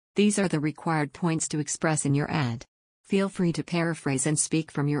These are the required points to express in your ad. Feel free to paraphrase and speak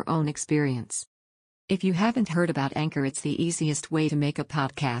from your own experience. If you haven't heard about Anchor, it's the easiest way to make a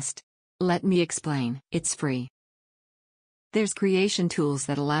podcast. Let me explain. It's free. There's creation tools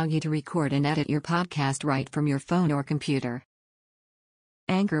that allow you to record and edit your podcast right from your phone or computer.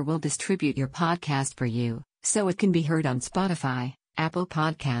 Anchor will distribute your podcast for you, so it can be heard on Spotify, Apple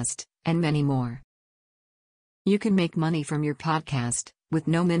Podcast, and many more. You can make money from your podcast, with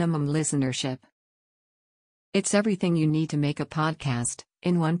no minimum listenership. It's everything you need to make a podcast,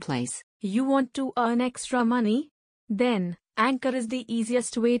 in one place. You want to earn extra money? Then, Anchor is the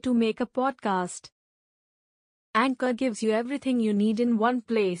easiest way to make a podcast. Anchor gives you everything you need in one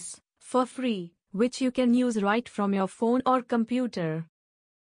place, for free, which you can use right from your phone or computer.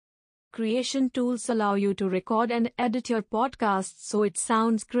 Creation tools allow you to record and edit your podcast so it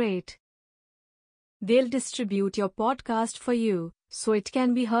sounds great. They'll distribute your podcast for you, so it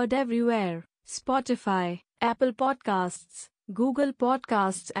can be heard everywhere: Spotify, Apple Podcasts, Google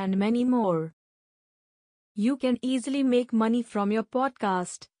Podcasts, and many more. You can easily make money from your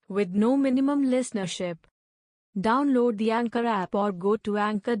podcast, with no minimum listenership. Download the Anchor app or go to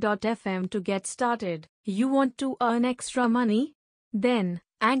anchor.fm to get started. You want to earn extra money? Then,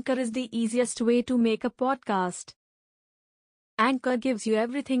 Anchor is the easiest way to make a podcast. Anchor gives you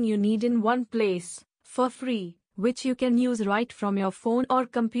everything you need in one place, for free, which you can use right from your phone or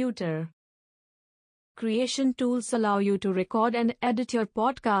computer. Creation tools allow you to record and edit your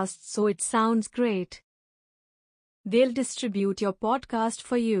podcast so it sounds great. They'll distribute your podcast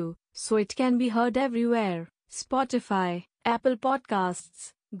for you, so it can be heard everywhere: Spotify, Apple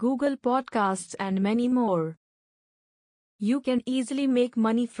Podcasts, Google Podcasts, and many more. You can easily make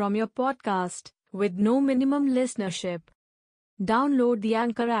money from your podcast, with no minimum listenership. Download the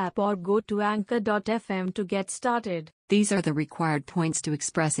Anchor app or go to anchor.fm to get started. These are the required points to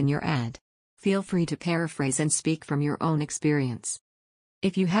express in your ad. Feel free to paraphrase and speak from your own experience.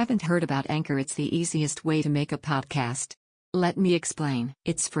 If you haven't heard about Anchor, it's the easiest way to make a podcast. Let me explain.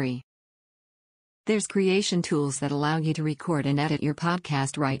 It's free. There's creation tools that allow you to record and edit your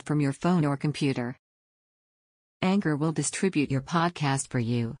podcast right from your phone or computer. Anchor will distribute your podcast for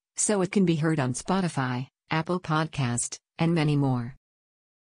you, so it can be heard on Spotify, Apple Podcast, and many more.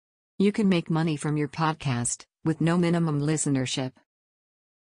 You can make money from your podcast, with no minimum listenership.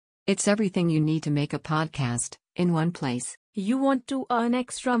 It's everything you need to make a podcast, in one place. You want to earn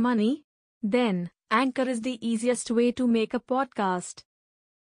extra money? Then, Anchor is the easiest way to make a podcast.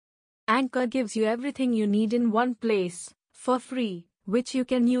 Anchor gives you everything you need in one place, for free, which you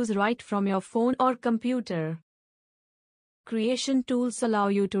can use right from your phone or computer. Creation tools allow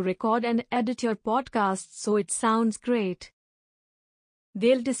you to record and edit your podcast so it sounds great.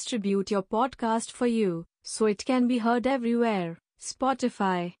 They'll distribute your podcast for you, so it can be heard everywhere: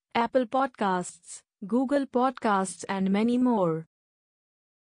 Spotify, Apple Podcasts, Google Podcasts, and many more.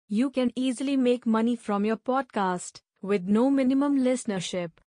 You can easily make money from your podcast, with no minimum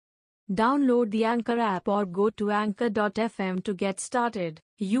listenership. Download the Anchor app or go to anchor.fm to get started.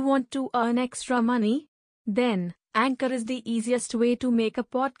 You want to earn extra money? Then, Anchor is the easiest way to make a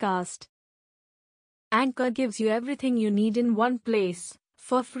podcast. Anchor gives you everything you need in one place,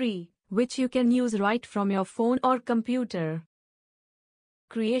 for free, which you can use right from your phone or computer.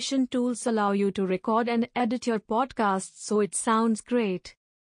 Creation tools allow you to record and edit your podcast so it sounds great.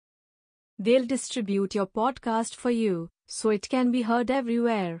 They'll distribute your podcast for you, so it can be heard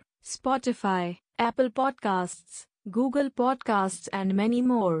everywhere: Spotify, Apple Podcasts, Google Podcasts, and many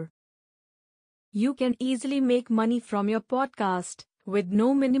more. You can easily make money from your podcast, with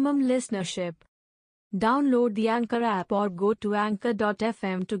no minimum listenership. Download the Anchor app or go to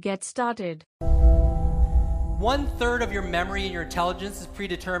anchor.fm to get started. 1/3 of your memory and your intelligence is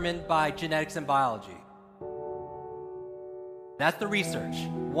predetermined by genetics and biology. That's the research.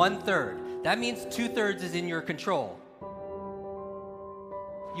 1/3. That means 2/3 is in your control.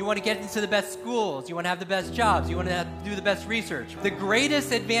 You want to get into the best schools, you want to have the best jobs, you want to do the best research. The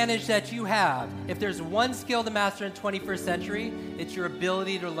greatest advantage that you have, if there's one skill to master in the 21st century, it's your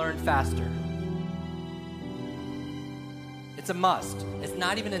ability to learn faster. It's a must. It's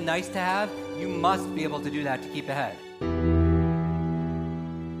not even a nice to have. You must be able to do that to keep ahead.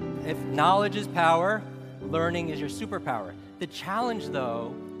 If knowledge is power, learning is your superpower. The challenge,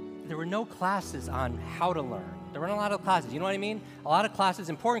 though, there were no classes on how to learn. There weren't a lot of classes, you know what I mean? A lot of classes,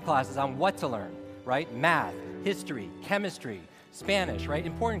 important classes on what to learn, right? Math, history, chemistry, Spanish, right?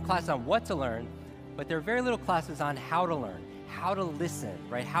 Important classes on what to learn, but there are very little classes on how to learn, how to listen,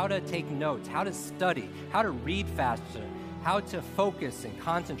 right? How to take notes, how to study, how to read faster, how to focus and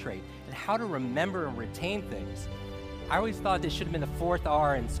concentrate, and how to remember and retain things. I always thought this should have been the fourth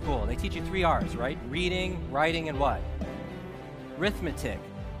R in school. They teach you 3 R's, right? Reading, writing, and what? Arithmetic.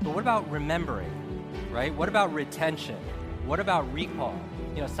 But what about remembering, right? What about retention? What about recall?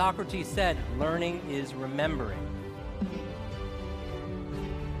 You know, Socrates said, learning is remembering.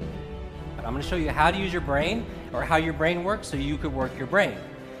 I'm going to show you how to use your brain, or how your brain works, so you could work your brain.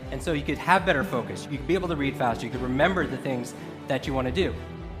 And so you could have better focus. You could be able to read faster. You could remember the things that you want to do.